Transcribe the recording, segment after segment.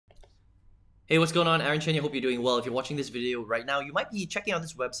Hey, what's going on? Aaron Chen, I hope you're doing well. If you're watching this video right now, you might be checking out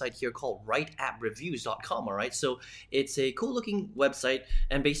this website here called writeappreviews.com, all right? So it's a cool looking website,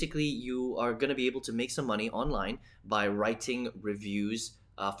 and basically you are going to be able to make some money online by writing reviews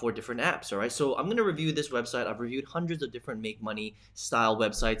for different apps, all right? So I'm going to review this website. I've reviewed hundreds of different make money style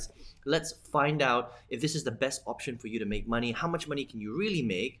websites. Let's find out if this is the best option for you to make money. How much money can you really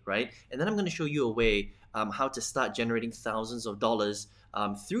make, right? And then I'm going to show you a way how to start generating thousands of dollars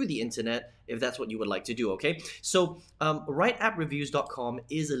through the internet, if that's what you would like to do, okay? So writeappreviews.com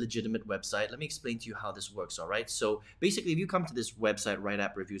is a legitimate website. Let me explain to you how this works, all right? So basically, if you come to this website,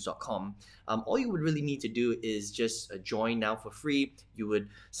 writeappreviews.com, all you would really need to do is just join now for free. You would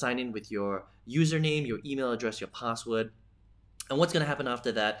sign in with your username, your email address, your password. And what's going to happen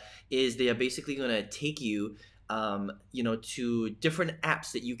after that is they are basically going to take you to different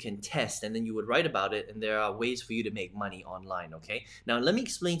apps that you can test, and then you would write about it, and there are ways for you to make money online, okay? Now, let me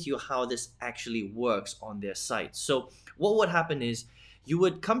explain to you how this actually works on their site. So what would happen is you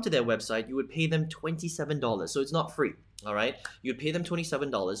would come to their website, you would pay them $27, so it's not free, all right? You'd pay them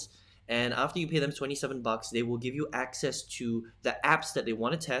 $27, and after you pay them 27 bucks, they will give you access to the apps that they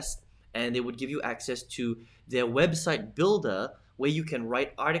want to test, and they would give you access to their website builder, where you can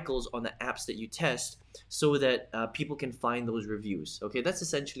write articles on the apps that you test so that people can find those reviews. Okay, that's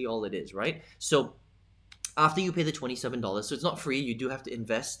essentially all it is, right? So after you pay the $27, so it's not free, you do have to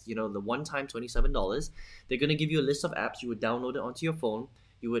invest, the one-time $27. They're going to give you a list of apps. You would download it onto your phone.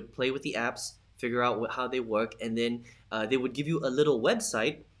 You would play with the apps, figure out how they work, and then they would give you a little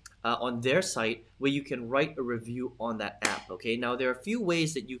website on their site where you can write a review on that app. Okay, now there are a few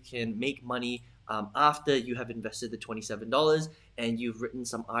ways that you can make money after you have invested the $27 and you've written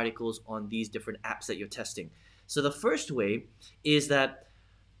some articles on these different apps that you're testing. So the first way is that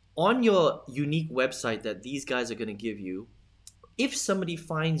on your unique website that these guys are going to give you, if somebody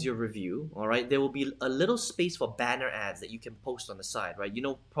finds your review, all right, there will be a little space for banner ads that you can post on the side, right?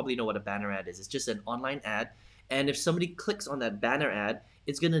 Probably know what a banner ad is. It's just an online ad, and if somebody clicks on that banner ad,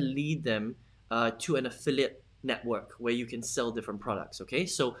 it's going to lead them to an affiliate network where you can sell different products, okay?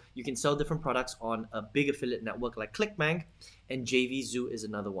 So you can sell different products on a big affiliate network like ClickBank, and JVZoo is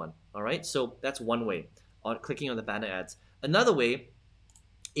another one, all right? So that's one way, on clicking on the banner ads. Another way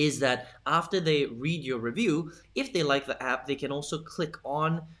is that after they read your review, if they like the app, they can also click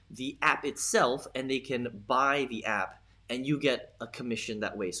on the app itself and they can buy the app, and you get a commission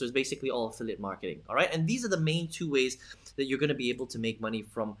that way. So it's basically all affiliate marketing, all right? And these are the main two ways that you're going to be able to make money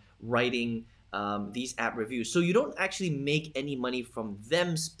from writing these app reviews. So you don't actually make any money from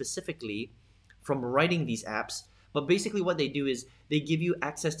them specifically from writing these apps, but basically what they do is they give you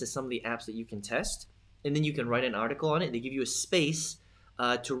access to some of the apps that you can test, and then you can write an article on it. They give you a space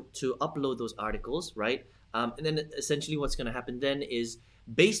to upload those articles, right? And then essentially what's going to happen then is,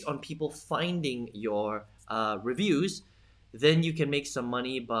 based on people finding your reviews, then you can make some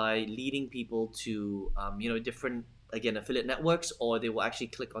money by leading people to different, again, affiliate networks, or they will actually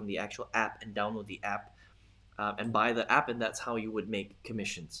click on the actual app and download the app and buy the app, and that's how you would make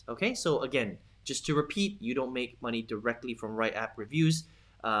commissions. Okay, so again, just to repeat, you don't make money directly from Write App Reviews,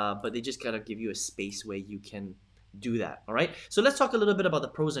 but they just kind of give you a space where you can do that. All right, so let's talk a little bit about the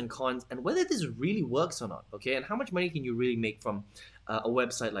pros and cons and whether this really works or not, okay, and how much money can you really make from a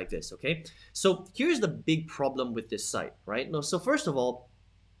website like this, okay? So here's the big problem with this site, right? No, so first of all,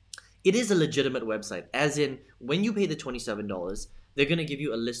 it is a legitimate website, as in when you pay the $27, they're going to give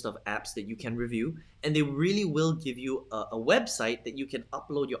you a list of apps that you can review, and they really will give you a website that you can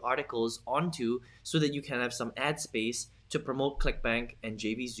upload your articles onto so that you can have some ad space to promote ClickBank and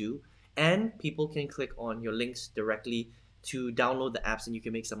JVZoo, and people can click on your links directly to download the apps, and you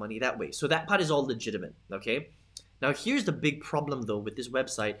can make some money that way. So that part is all legitimate, okay? Now here's the big problem though with this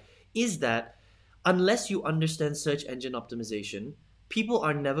website, is that unless you understand search engine optimization, people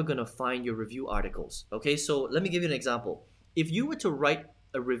are never going to find your review articles, okay? So let me give you an example. If you were to write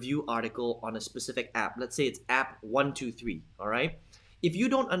a review article on a specific app, let's say it's app 123, all right? If you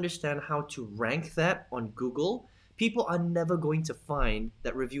don't understand how to rank that on Google, people are never going to find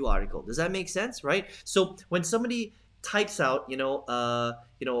that review article. Does that make sense, right? So when somebody types out,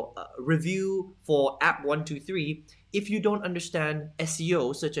 review for app 123, if you don't understand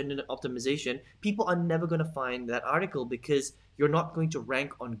SEO, search engine optimization, people are never going to find that article because you're not going to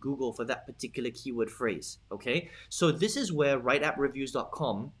rank on Google for that particular keyword phrase, okay? So this is where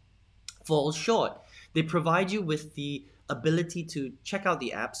writeappreviews.com falls short. They provide you with the ability to check out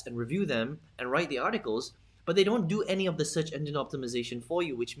the apps and review them and write the articles, but they don't do any of the search engine optimization for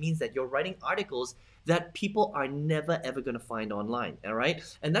you, which means that you're writing articles that people are never ever going to find online, all right?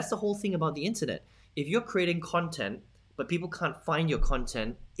 And that's the whole thing about the internet. If you're creating content but people can't find your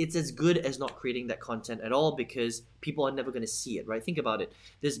content, it's as good as not creating that content at all, because people are never going to see it, right? Think about it.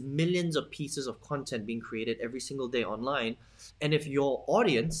 There's millions of pieces of content being created every single day online, and if your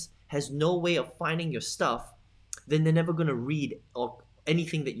audience has no way of finding your stuff, then they're never going to read or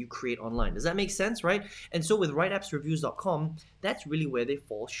anything that you create online. Does that make sense, right? And so with writeappreviews.com, that's really where they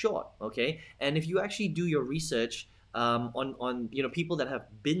fall short, okay? And if you actually do your research on people that have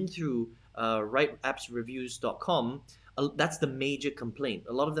been through writeappreviews.com, that's the major complaint.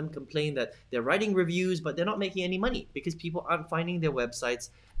 A lot of them complain that they're writing reviews, but they're not making any money because people aren't finding their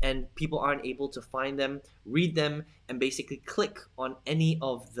websites, and people aren't able to find them, read them, and basically click on any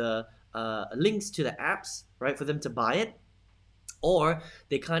of the links to the apps, right, for them to buy it. Or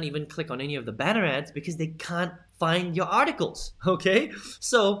they can't even click on any of the banner ads because they can't find your articles, okay?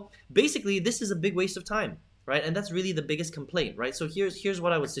 So basically, this is a big waste of time, right? And that's really the biggest complaint, right? So here's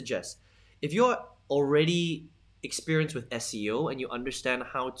what I would suggest. If you're already experienced with SEO and you understand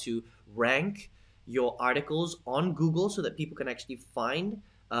how to rank your articles on Google so that people can actually find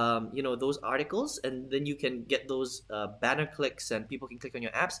those articles, and then you can get those banner clicks and people can click on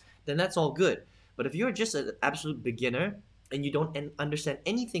your apps, then that's all good. But if you're just an absolute beginner and you don't understand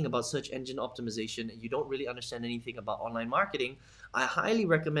anything about search engine optimization, and you don't really understand anything about online marketing, I highly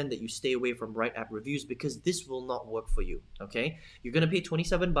recommend that you stay away from Write App Reviews, because this will not work for you, okay? You're gonna pay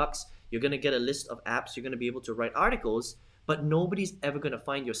 27 bucks, you're gonna get a list of apps, you're gonna be able to write articles, but nobody's ever gonna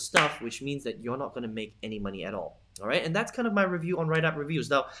find your stuff, which means that you're not gonna make any money at all. All right, and that's kind of my review on Write App Reviews.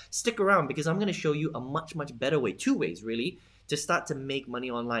 Now, stick around, because I'm gonna show you a much better way, two ways really, to start to make money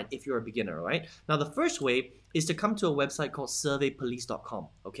online if you're a beginner, all right? Now, the first way is to come to a website called surveypolice.com,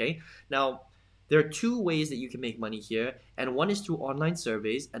 okay? Now, there are two ways that you can make money here, and one is through online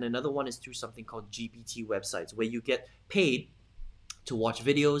surveys, and another one is through something called GPT websites, where you get paid to watch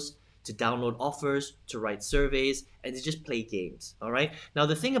videos, to download offers, to write surveys, and to just play games, all right? Now,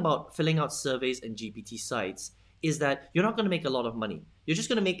 the thing about filling out surveys and GPT sites is that you're not going to make a lot of money. You're just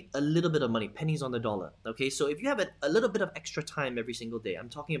going to make a little bit of money, pennies on the dollar, okay? So if you have a little bit of extra time every single day, I'm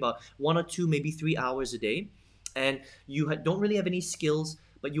talking about 1 or 2, maybe 3 hours a day, and you don't really have any skills,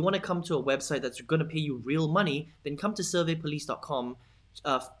 but you want to come to a website that's going to pay you real money, then come to surveypolice.com,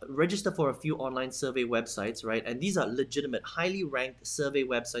 register for a few online survey websites, right? And these are legitimate, highly ranked survey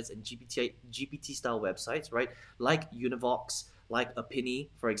websites and GPT style websites, right? Like Univox, like Opini,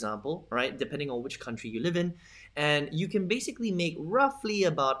 for example, right? Depending on which country you live in. And you can basically make roughly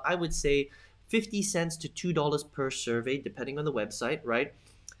about, I would say, 50 cents to $2 per survey, depending on the website, right?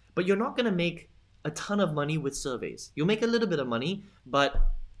 But you're not going to make a ton of money with surveys. You'll make a little bit of money, but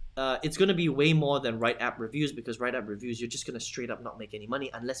it's going to be way more than Write App Reviews, because Write App Reviews, you're just going to straight up not make any money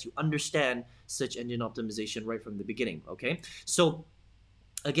unless you understand search engine optimization right from the beginning, okay? So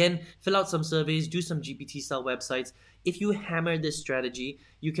again, fill out some surveys, do some GPT style websites. If you hammer this strategy,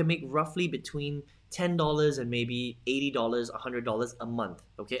 you can make roughly between $10 and maybe $80, $100 a month,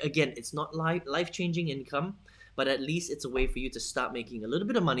 okay? Again, it's not life-changing income, but at least it's a way for you to start making a little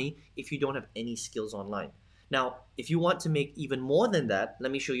bit of money if you don't have any skills online. Now, if you want to make even more than that,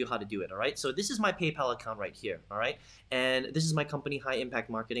 let me show you how to do it, all right? So this is my PayPal account right here, all right? And this is my company, High Impact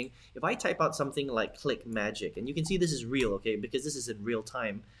Marketing. If I type out something like Click Magic, and you can see this is real, okay, because this is in real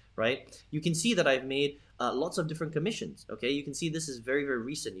time, right? You can see that I've made lots of different commissions, okay? You can see this is very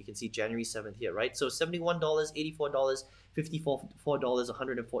recent. You can see January 7th here, right? So $71, $84, $54,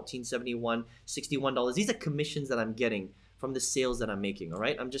 $114, $71, $61. These are commissions that I'm getting from the sales that I'm making, all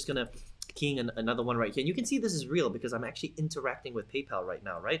right? I'm just gonna key in another one right here. And you can see this is real because I'm actually interacting with PayPal right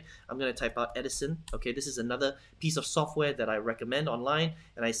now, right? I'm gonna type out Edison. Okay, this is another piece of software that I recommend online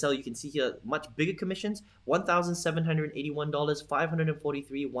and I sell. You can see here much bigger commissions: $1,781,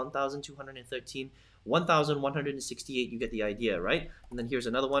 $543, $1,213, $1,168. You get the idea, right? And then here's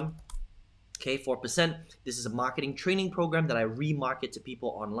another one. Okay, 4%. This is a marketing training program that I remarket to people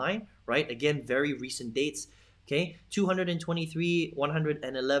online, right? Again, very recent dates. Okay, 223,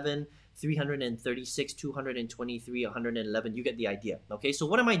 111, 336, 223, 111. You get the idea. Okay, so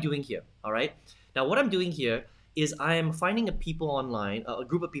what am I doing here? All right, now what I'm doing here is I am finding a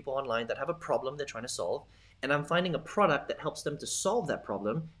group of people online that have a problem they're trying to solve, and I'm finding a product that helps them to solve that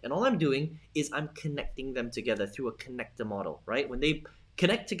problem. And all I'm doing is I'm connecting them together through a connector model, right? When they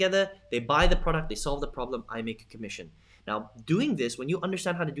connect together, they buy the product, they solve the problem, I make a commission. Now, doing this, when you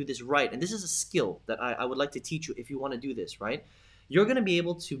understand how to do this right, and this is a skill that I would like to teach you if you want to do this, right? You're going to be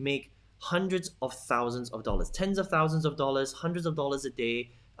able to make hundreds of thousands of dollars, tens of thousands of dollars, hundreds of dollars a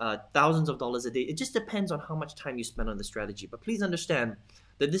day, thousands of dollars a day. It just depends on how much time you spend on the strategy. But please understand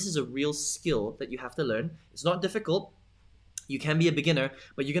that this is a real skill that you have to learn. It's not difficult. You can be a beginner,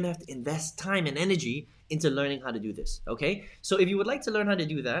 but you're gonna have to invest time and energy into learning how to do this. Okay, so if you would like to learn how to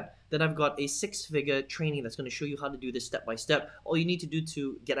do that, then I've got a 6-figure training that's going to show you how to do this step by step. All you need to do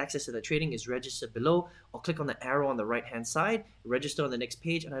to get access to that training is register below, or click on the arrow on the right hand side, register on the next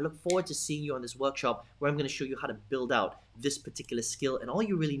page, and I look forward to seeing you on this workshop where I'm going to show you how to build out this particular skill. And all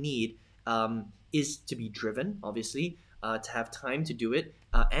you really need is to be driven, obviously, to have time to do it,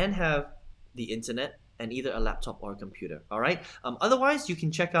 and have the internet and either a laptop or a computer. All right. Otherwise, you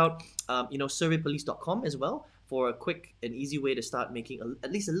can check out surveypolice.com as well for a quick and easy way to start making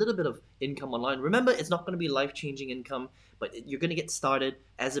at least a little bit of income online. Remember, it's not going to be life-changing income, but you're going to get started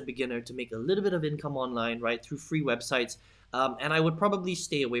as a beginner to make a little bit of income online, right, through free websites. And I would probably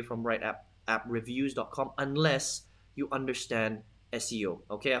stay away from writeappreviews.com unless you understand SEO.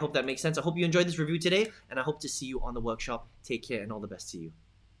 Okay, I hope that makes sense. I hope you enjoyed this review today, and I hope to see you on the workshop. Take care and all the best to you.